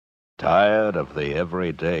Tired of the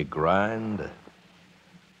everyday grind?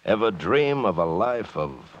 Ever dream of a life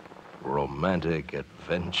of romantic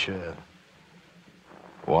adventure?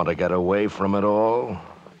 Want to get away from it all?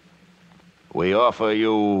 We offer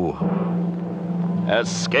you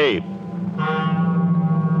Escape.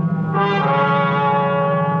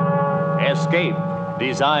 Escape,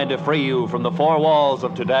 designed to free you from the four walls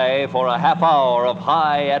of today for a half hour of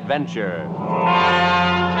high adventure.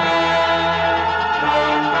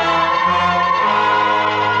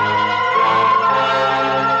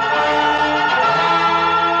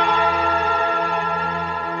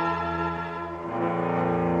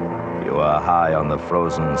 You are high on the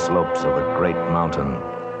frozen slopes of a great mountain,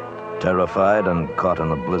 terrified and caught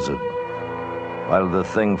in a blizzard, while the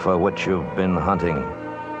thing for which you've been hunting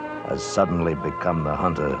has suddenly become the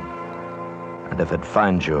hunter. And if it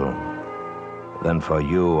finds you, then for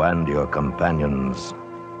you and your companions,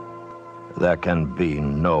 there can be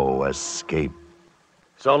no escape.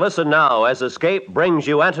 So listen now as Escape brings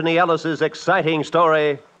you Anthony Ellis's exciting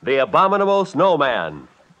story, The Abominable Snowman.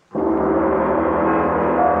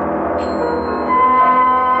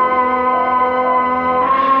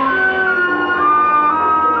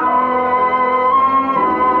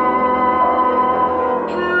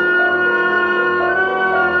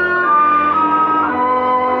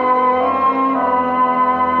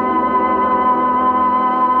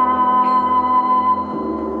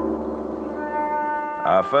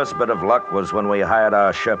 Our first bit of luck was when we hired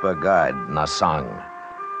our Sherpa guide, Nasang.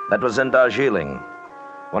 That was in Darjeeling.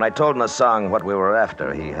 When I told Nasang what we were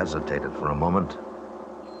after, he hesitated for a moment.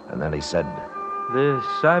 And then he said, The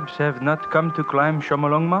Sahibs have not come to climb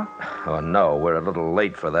Shomolungma? "Oh, no, we're a little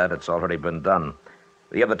late for that. It's already been done.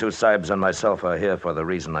 The other two Sahibs and myself are here for the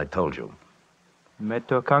reason I told you."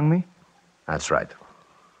 Meto Kangmi? That's right.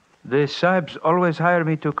 The Sahibs always hire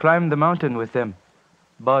me to climb the mountain with them,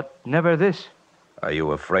 but never this. Are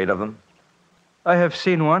you afraid of them? I have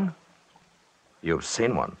seen one. You've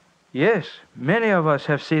seen one? Yes, many of us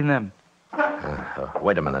have seen them.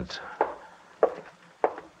 Wait a minute.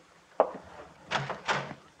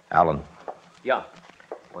 Alan. Yeah.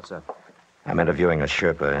 What's that? I'm interviewing a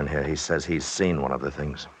Sherpa in here. He says he's seen one of the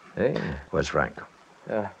things. Hey. Where's Frank?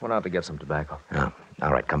 Went out to get some tobacco. Oh,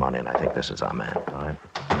 all right, come on in. I think this is our man. All right.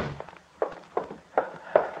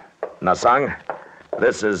 Nasang,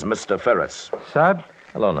 this is Mr. Ferris. Sahib?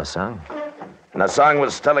 Hello, Nasang. Nasang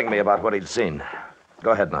was telling me about what he'd seen.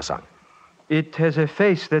 Go ahead, Nasang. It has a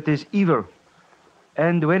face that is evil.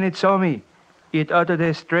 And when it saw me, it uttered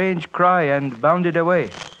a strange cry and bounded away.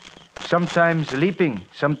 Sometimes leaping,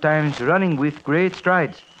 sometimes running with great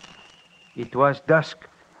strides. It was dusk,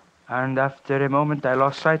 and after a moment I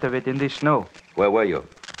lost sight of it in the snow. Where were you?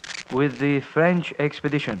 With the French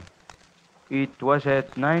expedition. It was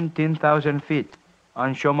at 19,000 feet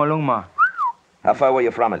on Shomolungma. How far were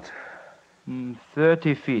you from it?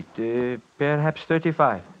 30 feet, perhaps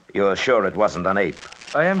 35. You're sure it wasn't an ape?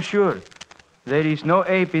 I am sure. There is no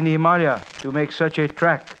ape in the Himalaya to make such a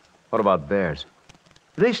track. What about bears?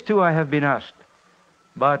 This too I have been asked.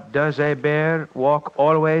 But does a bear walk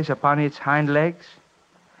always upon its hind legs?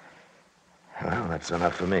 Well, that's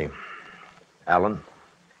enough for me. Alan?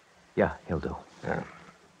 Yeah, he'll do. Yeah.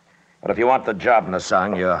 But if you want the job,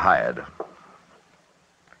 Nasang, you're hired.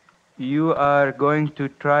 You are going to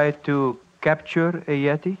try to capture a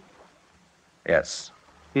Yeti? Yes.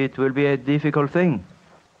 It will be a difficult thing,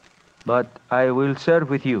 but I will serve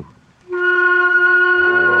with you.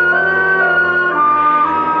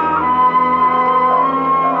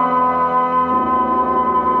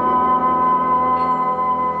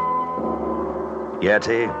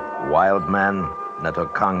 Yeti, Wild Man,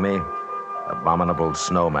 Netokangmi, Abominable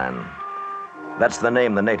Snowman. That's the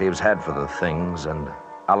name the natives had for the things, and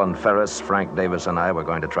Alan Ferris, Frank Davis, and I were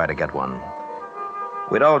going to try to get one.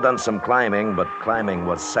 We'd all done some climbing, but climbing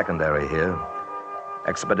was secondary here.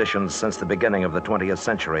 Expeditions since the beginning of the 20th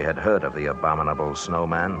century had heard of the Abominable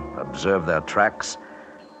Snowman, observed their tracks,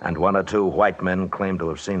 and one or two white men claimed to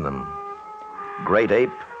have seen them. Great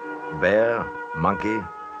ape, bear, monkey,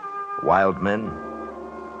 wild men,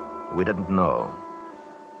 we didn't know,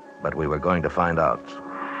 but we were going to find out.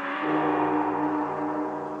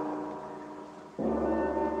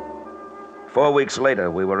 Four weeks later,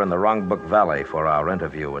 we were in the Rongbuk Valley for our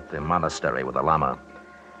interview at the monastery with the Lama.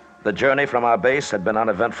 The journey from our base had been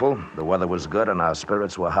uneventful, the weather was good, and our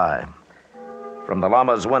spirits were high. From the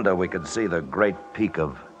Lama's window, we could see the great peak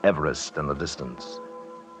of Everest in the distance.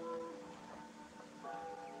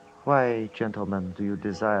 Why, gentlemen, do you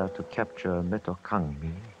desire to capture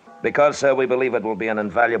Netokangmi? Because, sir, we believe it will be an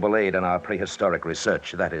invaluable aid in our prehistoric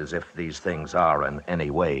research. That is, if these things are in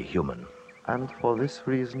any way human. And for this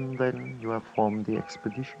reason, then, you have formed the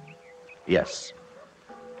expedition? Yes.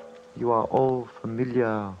 You are all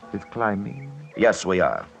familiar with climbing? Yes, we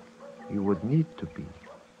are. You would need to be.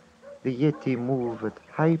 The Yeti move at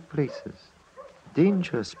high places,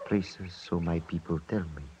 dangerous places, so my people tell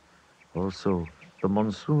me. Also, the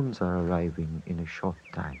monsoons are arriving in a short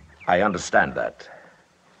time. I understand that.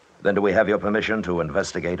 Then do we have your permission to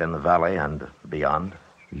investigate in the valley and beyond?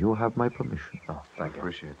 You have my permission. Oh, thank you.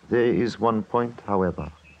 Appreciate it. There is one point, however.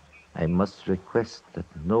 I must request that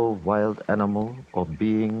no wild animal or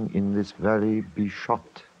being in this valley be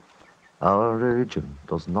shot. Our religion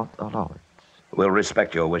does not allow it. We'll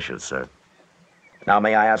respect your wishes, sir. Now,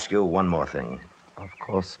 may I ask you one more thing? Of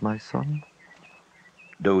course, my son.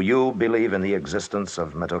 Do you believe in the existence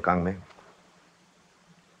of Metokangmi?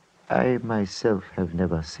 I myself have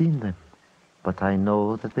never seen them, but I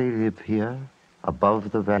know that they live here,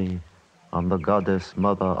 above the valley, on the goddess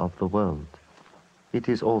mother of the world. It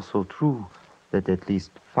is also true that at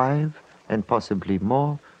least 5, and possibly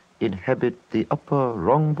more, inhabit the upper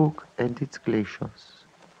Rongbuk and its glaciers.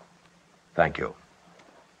 Thank you.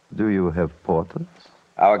 Do you have porters?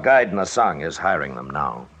 Our guide Nasang is hiring them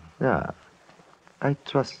now. Yeah. I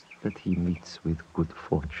trust that he meets with good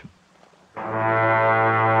fortune.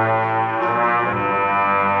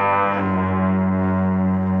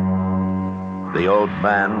 The old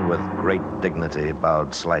man, with great dignity,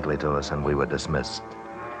 bowed slightly to us, and we were dismissed.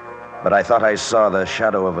 But I thought I saw the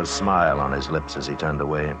shadow of a smile on his lips as he turned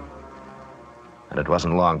away. And it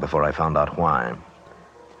wasn't long before I found out why.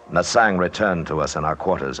 Nasang returned to us in our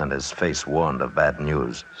quarters, and his face warned of bad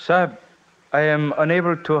news. Sahib, I am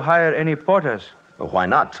unable to hire any porters. Why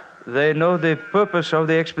not? They know the purpose of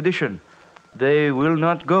the expedition. They will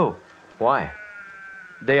not go. Why?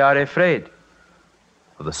 They are afraid.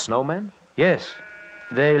 Of the Snowman? Yes,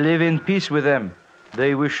 they live in peace with them.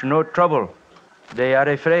 They wish no trouble. They are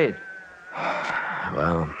afraid.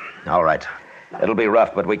 Well, all right. It'll be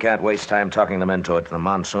rough, but we can't waste time talking them into it. The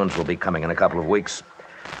monsoons will be coming in a couple of weeks.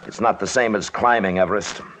 It's not the same as climbing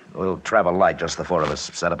Everest. We'll travel light, just the 4 of us,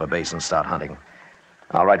 set up a base and start hunting.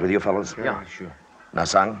 All right with you fellows? Yeah, sure.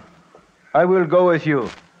 Nasang? I will go with you.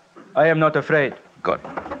 I am not afraid. Good.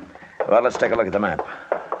 Well, let's take a look at the map.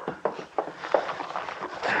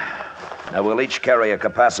 Now, we'll each carry a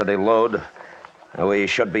capacity load. We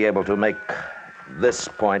should be able to make this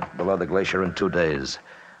point below the glacier in 2 days.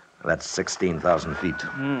 That's 16,000 feet.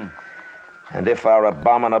 And if our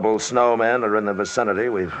abominable snowmen are in the vicinity,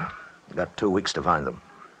 we've got 2 weeks to find them.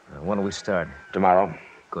 When do we start? Tomorrow.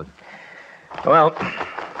 Good. Well,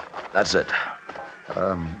 that's it.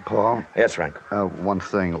 Paul? Yes, Frank. One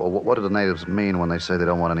thing. What do the natives mean when they say they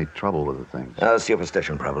don't want any trouble with the things?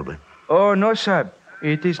 Superstition, probably. Oh, no, Sahib.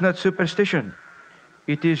 It is not superstition.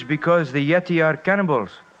 It is because the Yeti are cannibals.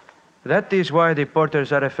 That is why the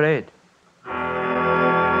porters are afraid.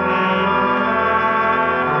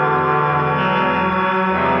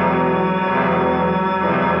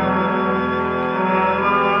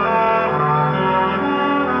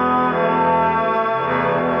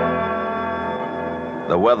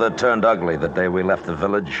 The weather turned ugly the day we left the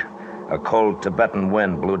village. A cold Tibetan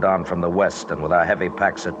wind blew down from the west, and with our heavy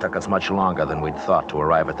packs, it took us much longer than we'd thought to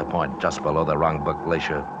arrive at the point just below the Rongbuk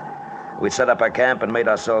Glacier. We set up our camp and made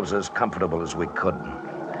ourselves as comfortable as we could.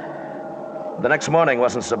 The next morning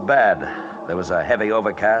wasn't so bad. There was a heavy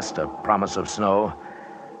overcast, a promise of snow,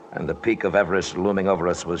 and the peak of Everest looming over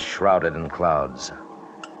us was shrouded in clouds.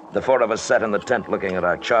 The 4 of us sat in the tent looking at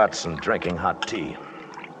our charts and drinking hot tea.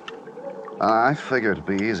 I figured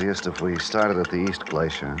it'd be easiest if we started at the East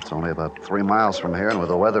Glacier. It's only about 3 miles from here, and with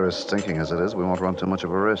the weather as stinking as it is, we won't run too much of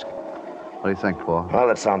a risk. What do you think, Paul? Well,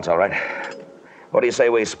 that sounds all right. What do you say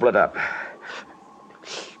we split up?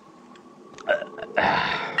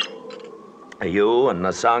 You and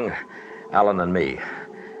Nasang, Alan and me.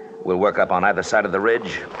 We'll work up on either side of the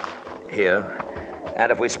ridge, here.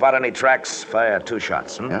 And if we spot any tracks, fire 2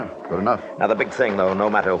 shots. Yeah, good enough. Now, the big thing, though, no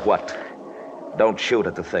matter what, don't shoot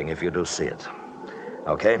at the thing if you do see it.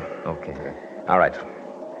 Okay? Okay. All right.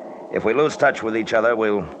 If we lose touch with each other,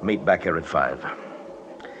 we'll meet back here at 5.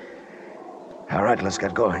 All right, let's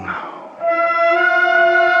get going.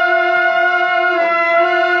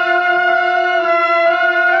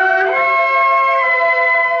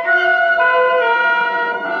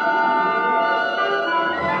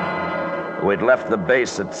 We'd left the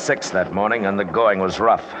base at 6 that morning, and the going was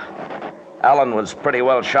rough. Alan was pretty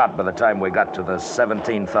well shot by the time we got to the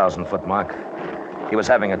 17,000-foot mark. He was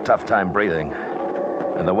having a tough time breathing,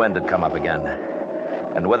 and the wind had come up again.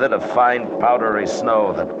 And with it, a fine, powdery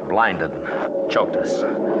snow that blinded and choked us.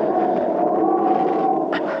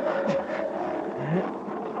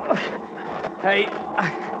 Hey,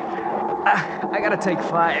 I gotta take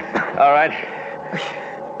 5. All right.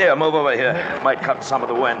 Here, move over here. Might cut some of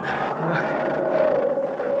the wind.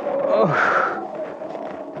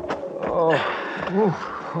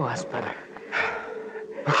 Oh, that's better.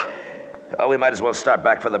 Oh, we might as well start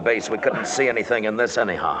back for the base. We couldn't see anything in this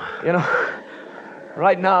anyhow. You know,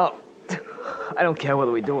 right now, I don't care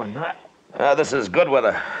whether we do or not. This is good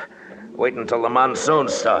weather. Wait until the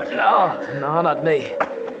monsoons start. No, not me.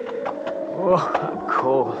 Oh, I'm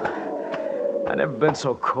cold. I've never been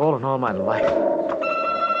so cold in all my life.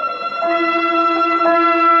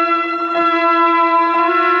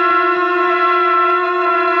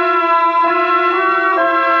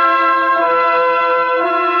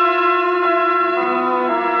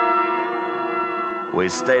 We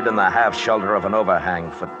stayed in the half shelter of an overhang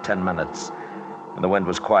for 10 minutes, and the wind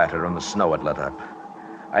was quieter and the snow had let up.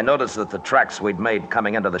 I noticed that the tracks we'd made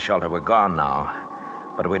coming into the shelter were gone now,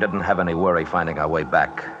 but we didn't have any worry finding our way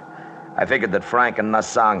back. I figured that Frank and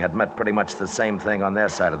Nassang had met pretty much the same thing on their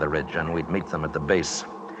side of the ridge, and we'd meet them at the base.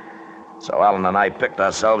 So Alan and I picked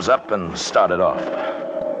ourselves up and started off.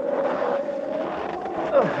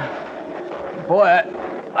 Boy,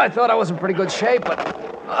 I thought I was in pretty good shape, but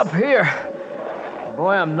up here,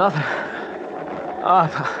 boy, I'm nothing.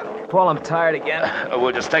 Paul, I'm tired again.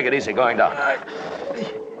 We'll just take it easy going down.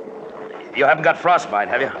 You haven't got frostbite,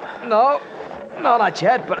 have you? No, not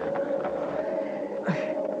yet, but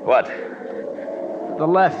What? the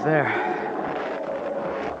left there.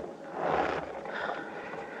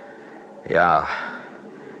 Yeah,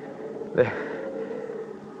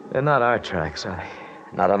 They're not our tracks, are they?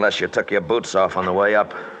 not unless you took your boots off on the way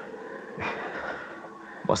up.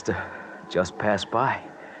 Must have just passed by.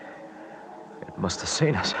 It must have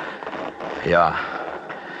seen us. Yeah.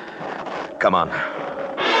 Come on.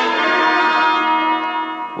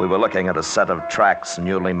 We were looking at a set of tracks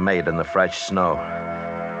newly made in the fresh snow,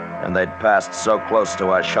 and they'd passed so close to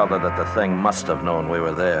our shelter that the thing must have known we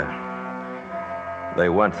were there. They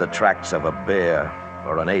weren't the tracks of a bear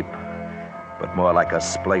or an ape, but more like a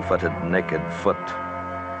splay-footed, naked foot.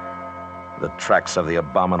 The tracks of the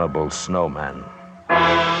abominable Snowman.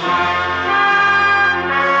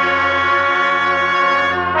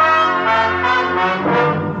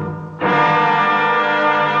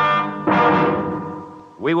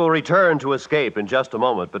 We will return to Escape in just a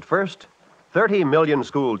moment, but first, 30 million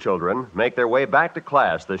school children make their way back to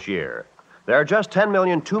class this year. There are just 10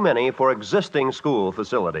 million too many for existing school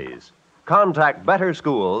facilities. Contact Better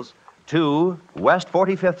Schools, 2 West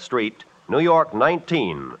 45th Street, New York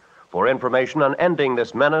 19, for information on ending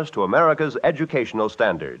this menace to America's educational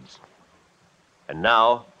standards. And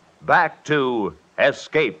now, back to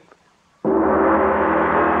Escape.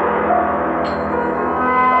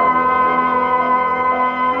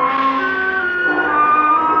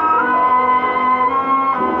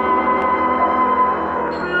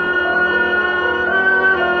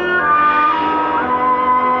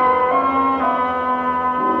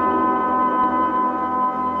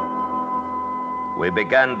 We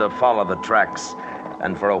began to follow the tracks,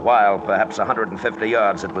 and for a while, perhaps 150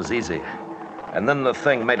 yards, it was easy. And then the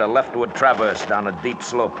thing made a leftward traverse down a deep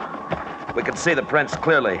slope. We could see the prints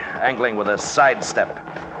clearly, angling with a sidestep,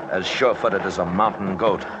 as sure-footed as a mountain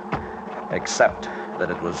goat, except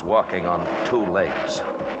that it was walking on 2 legs.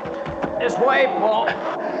 This way, Paul.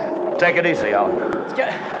 Take it easy, Alan. It's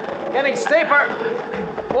getting steeper.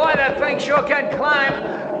 Boy, that thing sure can climb.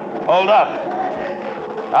 Hold up.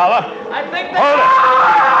 Alan. I think Hold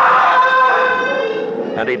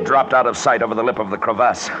it! And he dropped out of sight over the lip of the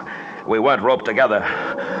crevasse. We weren't roped together.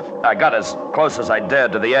 I got as close as I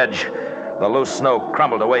dared to the edge. The loose snow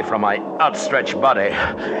crumbled away from my outstretched body,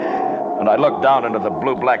 and I looked down into the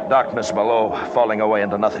blue-black darkness below, falling away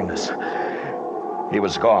into nothingness. He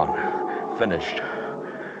was gone, finished.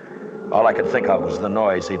 All I could think of was the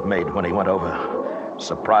noise he'd made when he went over.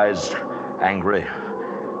 Surprised, angry,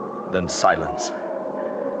 then silence.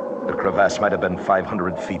 The crevasse might have been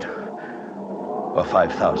 500 feet, or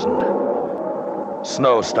 5,000.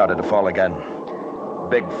 Snow started to fall again.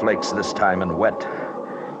 Big flakes this time and wet.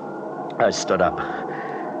 I stood up,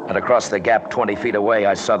 and across the gap 20 feet away,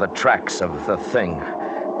 I saw the tracks of the thing,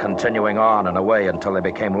 continuing on and away until they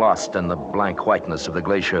became lost in the blank whiteness of the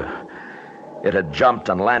glacier. It had jumped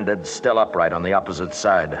and landed still upright on the opposite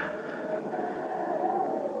side.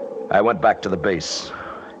 I went back to the base,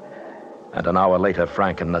 and an hour later,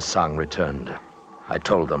 Frank and Nassang returned. I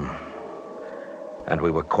told them, and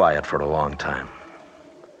we were quiet for a long time.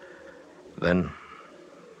 Then...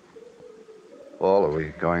 Paul, are we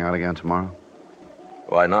going out again tomorrow?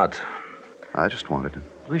 Why not? I just wanted to.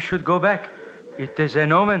 We should go back. It is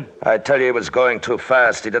an omen. I tell you, he was going too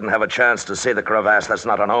fast. He didn't have a chance to see the crevasse. That's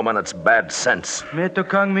not an omen, it's bad sense.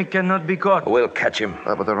 Metokangmi cannot be caught. We'll catch him.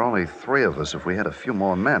 But there are only 3 of us. If we had a few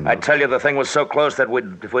more men... I tell you, the thing was so close that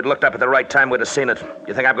if we'd looked up at the right time, we'd have seen it.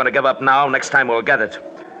 You think I'm going to give up now? Next time we'll get it.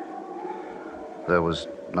 There was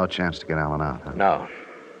no chance to get Alan out, huh? No.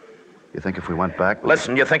 You think if we went back...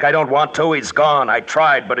 Listen, you think I don't want to? He's gone. I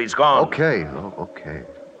tried, but he's gone. Okay. Okay.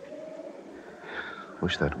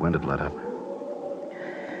 Wish that wind had let up.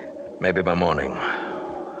 Maybe by morning.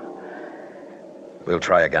 We'll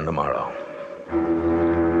try again tomorrow.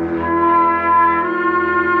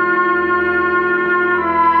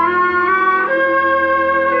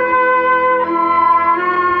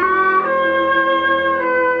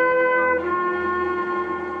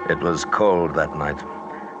 It was cold that night,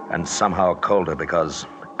 and somehow colder because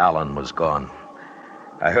Alan was gone.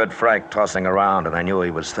 I heard Frank tossing around, and I knew he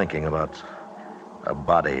was thinking about a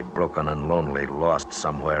body, broken and lonely, lost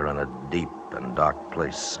somewhere in a deep and dark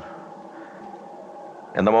place.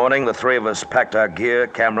 In the morning, the 3 of us packed our gear,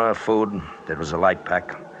 camera, food. It was a light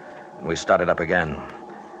pack, and we started up again.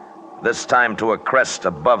 This time to a crest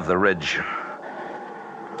above the ridge.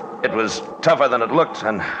 It was tougher than it looked,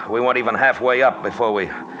 and we weren't even halfway up before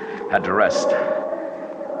we had to rest.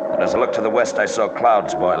 And as I looked to the west, I saw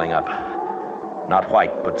clouds boiling up. Not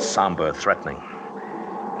white, but somber, threatening.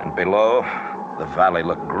 And below, the valley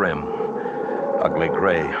looked grim, ugly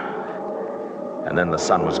gray. And then the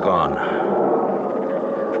sun was gone.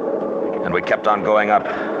 And we kept on going up.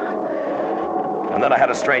 And then I had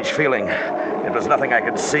a strange feeling. It was nothing I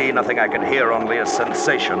could see, nothing I could hear, only a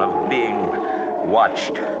sensation of being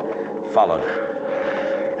watched, followed.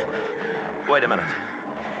 Wait a minute.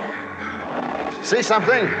 See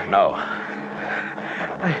something? No.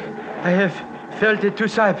 I have felt it too,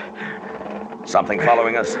 Sahib. Something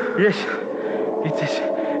following us? Yes. It is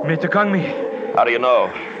Metokangmi. How do you know?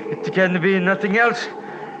 It can be nothing else.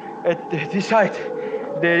 At this height,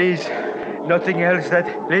 there is nothing else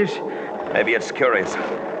that lives. Maybe it's curious.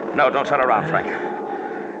 No, don't turn around, Frank.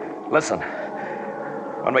 Listen.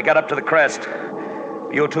 When we get up to the crest,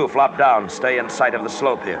 you 2 flop down. Stay in sight of the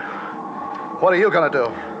slope here. What are you going to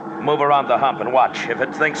do? Move around the hump and watch. If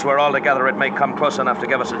it thinks we're all together, it may come close enough to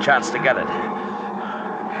give us a chance to get it.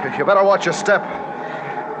 You better watch your step.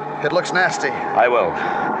 It looks nasty. I will.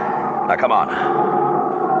 Now, come on.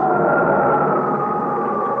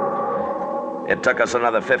 It took us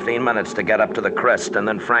another 15 minutes to get up to the crest, and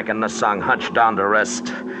then Frank and Nasang hunched down to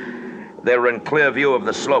rest. They were in clear view of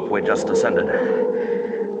the slope we just ascended.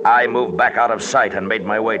 I moved back out of sight and made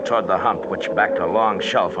my way toward the hump, which backed a long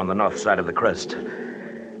shelf on the north side of the crest.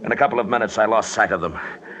 In a couple of minutes, I lost sight of them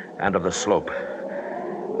and of the slope.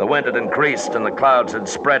 The wind had increased, and the clouds had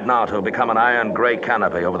spread now to become an iron gray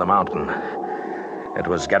canopy over the mountain. It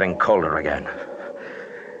was getting colder again.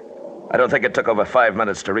 I don't think it took over 5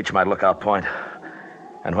 minutes to reach my lookout point.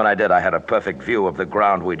 And when I did, I had a perfect view of the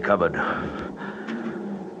ground we'd covered.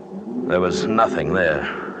 There was nothing there.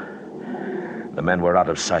 The men were out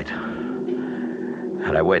of sight.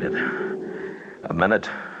 And I waited. A minute,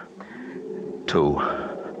 2.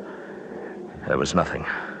 There was nothing.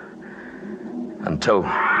 Until...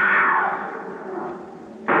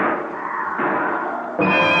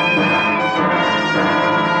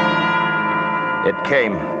 It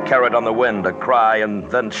came, carried on the wind, a cry and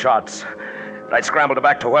then shots. I scrambled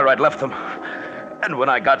back to where I'd left them. And when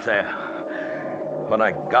I got there,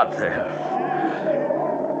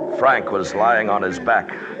 Frank was lying on his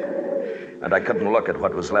back. And I couldn't look at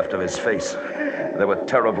what was left of his face. There were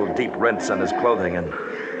terrible deep rents in his clothing, and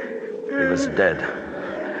he was dead.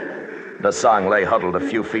 Nasang lay huddled a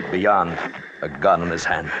few feet beyond, a gun in his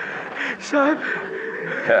hand. Sahib.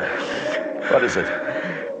 What is it?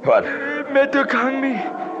 What? Metokangmi.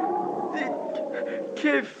 It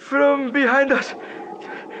came from behind us.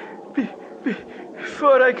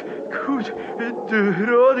 Before I could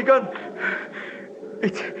draw the gun,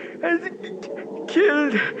 it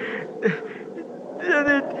killed. Then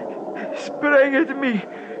it sprang at me.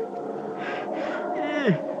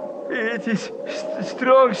 It is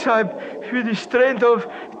strong, Sahib, with the strength of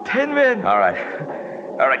 10 men. All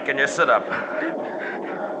right, can you sit up?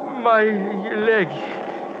 My leg,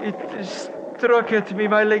 it struck at me,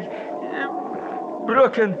 my leg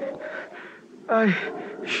broken. I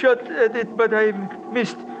shot at it, but I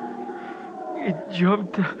missed. It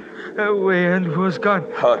jumped away and was gone.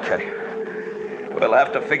 Okay. We'll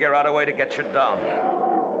have to figure out a way to get you down.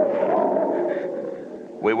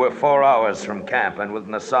 We were 4 hours from camp, and with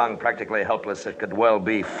Nasang practically helpless, it could well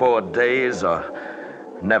be 4 days or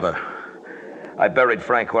never. I buried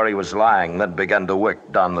Frank where he was lying, then began to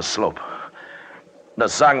work down the slope.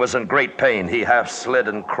 Nasang was in great pain. He half slid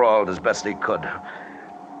and crawled as best he could.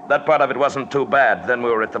 That part of it wasn't too bad. Then we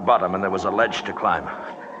were at the bottom, and there was a ledge to climb.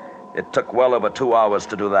 It took well over 2 hours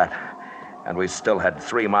to do that, and we still had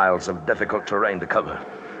 3 miles of difficult terrain to cover.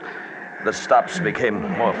 The stops became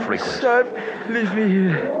more frequent. Sahib, leave me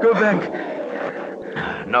here. Go back.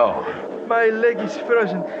 No. My leg is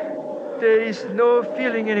frozen. There is no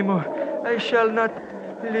feeling anymore. I shall not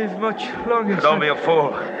live much longer. Don't be a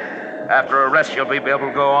fool. After a rest, you'll be able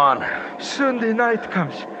to go on. Soon the night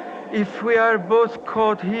comes. If we are both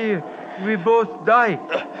caught here, we both die.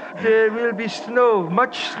 There will be snow,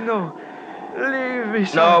 much snow. Leave me,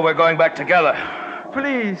 Sahib. No, we're going back together.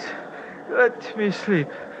 Please, let me sleep.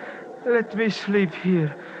 Let me sleep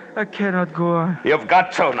here. I cannot go on. You've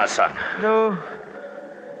got to, Nasang. No.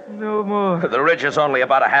 No more. The ridge is only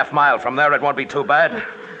about a half mile from there. It won't be too bad.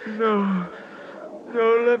 No.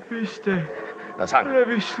 No, let me stay. Nasang. Let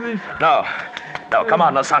me sleep. No. No, come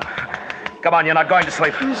on, Nasang. Come on, you're not going to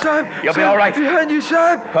sleep. Sahib, You'll be all right. Behind you,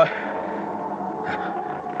 Sahib.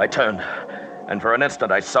 I turned, and for an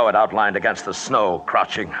instant I saw it outlined against the snow,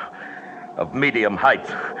 crouching, of medium height.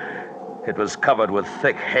 It was covered with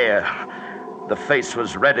thick hair. The face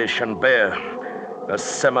was reddish and bare, a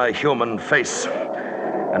semi-human face,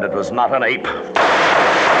 and it was not an ape.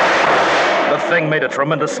 The thing made a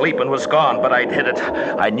tremendous leap and was gone, but I'd hit it.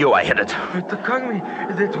 I knew I hit it. The Kangmi,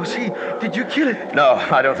 that was he. Did you kill it? No,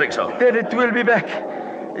 I don't think so. Then it will be back.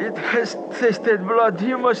 It has tasted blood.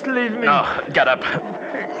 You must leave me. No, get up.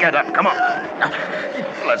 Get up, come on.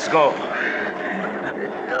 Let's go.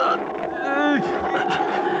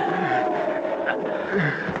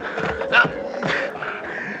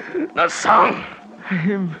 Nasang! I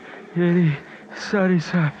am very sorry,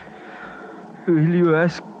 Sahib. Will you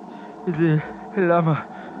ask the Lama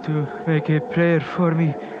to make a prayer for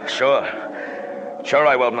me? Sure. Sure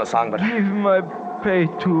I will, Nasang, but... Give my pay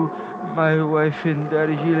to my wife in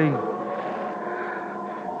Darjeeling.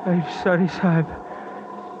 I'm sorry, Sahib.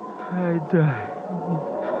 I die.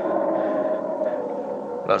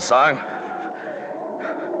 Nasang?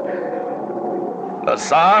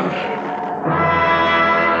 Nasang?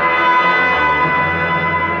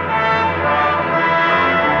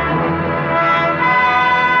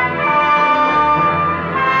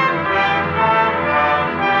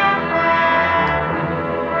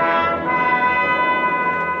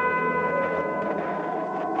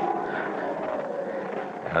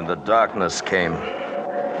 And the darkness came,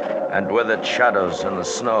 and with it shadows and the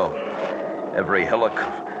snow. Every hillock,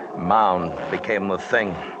 mound became the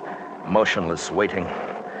thing, motionless, waiting.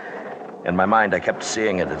 In my mind, I kept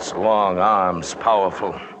seeing it, its long arms,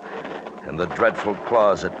 powerful, and the dreadful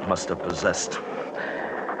claws it must have possessed.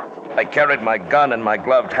 I carried my gun in my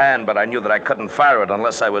gloved hand, but I knew that I couldn't fire it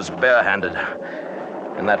unless I was barehanded.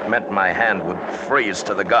 And that meant my hand would freeze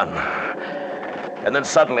to the gun. And then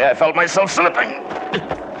suddenly I felt myself slipping.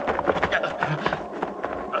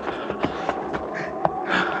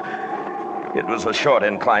 It was a short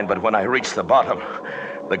incline, but when I reached the bottom,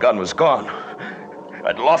 the gun was gone.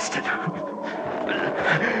 I'd lost it. I've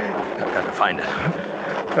got to find it.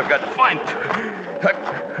 I've got to find it.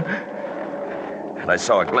 And I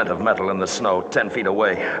saw a glint of metal in the snow 10 feet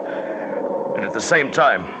away. And at the same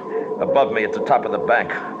time, above me at the top of the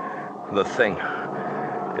bank, the thing.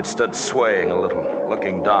 It stood swaying a little,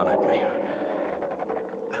 looking down at me.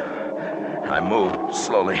 I moved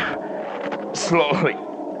slowly,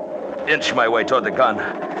 inched my way toward the gun.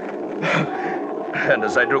 And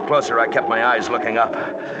as I drew closer, I kept my eyes looking up.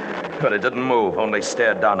 But it didn't move, only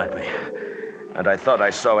stared down at me. And I thought I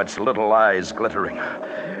saw its little eyes glittering.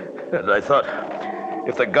 And I thought,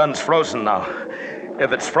 if the gun's frozen now,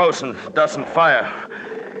 if it's frozen, doesn't fire.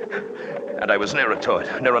 And I was nearer to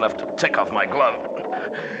it, near enough to take off my glove.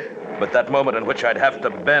 But that moment in which I'd have to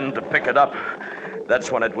bend to pick it up,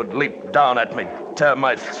 that's when it would leap down at me, tear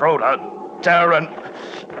my throat out, tear, and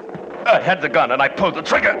I had the gun and I pulled the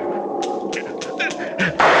trigger.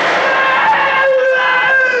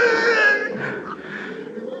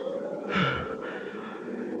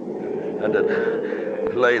 And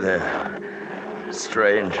it lay there,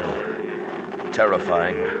 strange and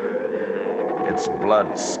terrifying, its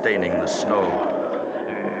blood staining the snow.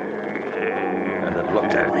 And it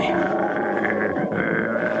looked at me.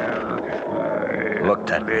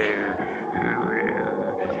 Looked at me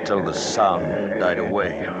until the sound died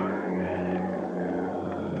away.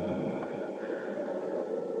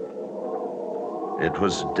 It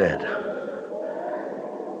was dead,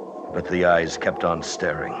 but the eyes kept on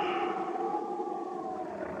staring.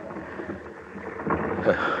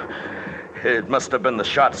 It must have been the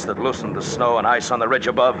shots that loosened the snow and ice on the ridge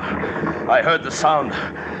above. I heard the sound,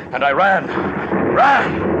 and I ran.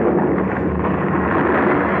 Run!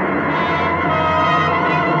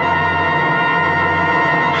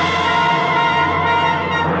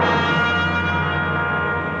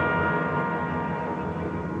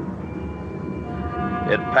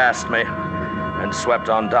 It passed me and swept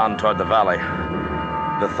on down toward the valley,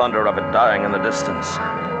 the thunder of it dying in the distance.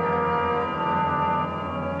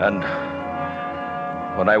 And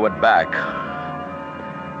when I went back,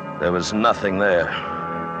 there was nothing there.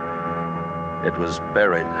 It was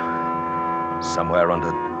buried somewhere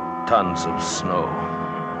under tons of snow.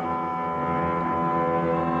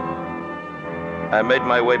 I made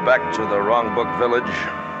my way back to the Wrong Book Village.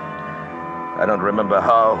 I don't remember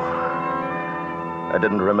how. I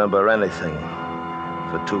didn't remember anything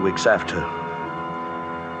for 2 weeks after.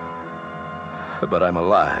 But I'm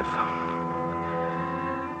alive.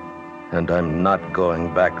 And I'm not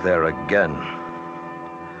going back there again.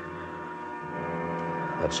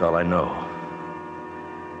 That's all I know.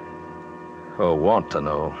 Or want to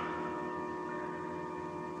know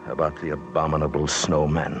about the abominable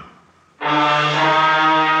snowman.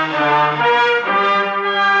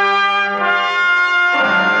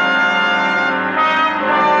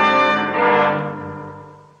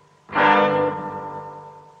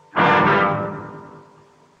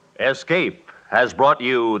 Escape has brought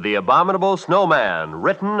you The Abominable Snowman,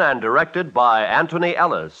 written and directed by Anthony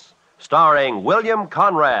Ellis, starring William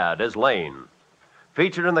Conrad as Lane.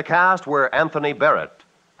 Featured in the cast were Anthony Barrett,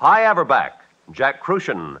 Hy Averback, Jack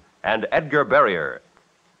Crucian, and Edgar Barrier.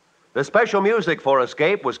 The special music for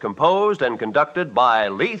Escape was composed and conducted by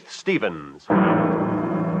Leith Stevens.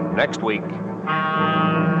 Next week.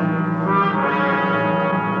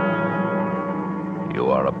 You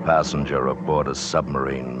are a passenger aboard a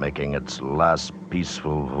submarine making its last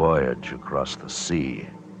peaceful voyage across the sea.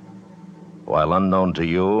 While unknown to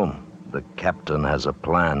you, the captain has a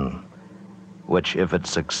plan, which, if it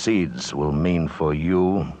succeeds, will mean for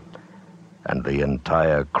you and the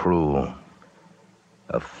entire crew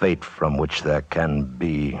a fate from which there can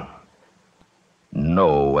be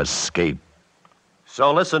no escape.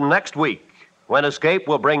 So listen next week, when Escape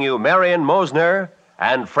will bring you Marion Mosner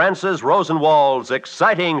and Francis Rosenwald's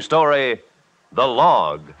exciting story, The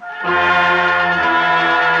Log.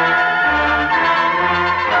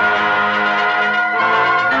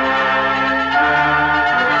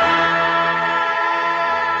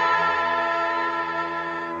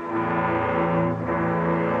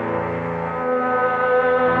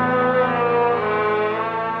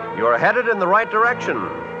 You're headed in the right direction.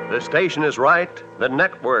 The station is right. The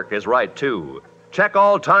network is right, too. Check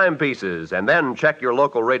all timepieces and then check your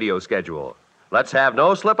local radio schedule. Let's have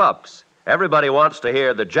no slip-ups. Everybody wants to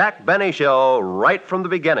hear the Jack Benny Show right from the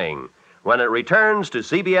beginning when it returns to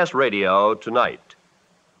CBS Radio tonight.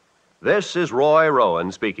 This is Roy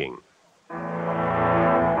Rowan speaking.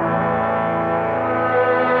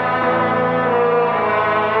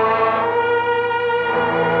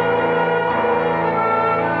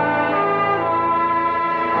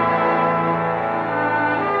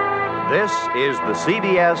 This is the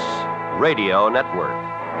CBS Radio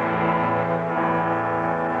Network.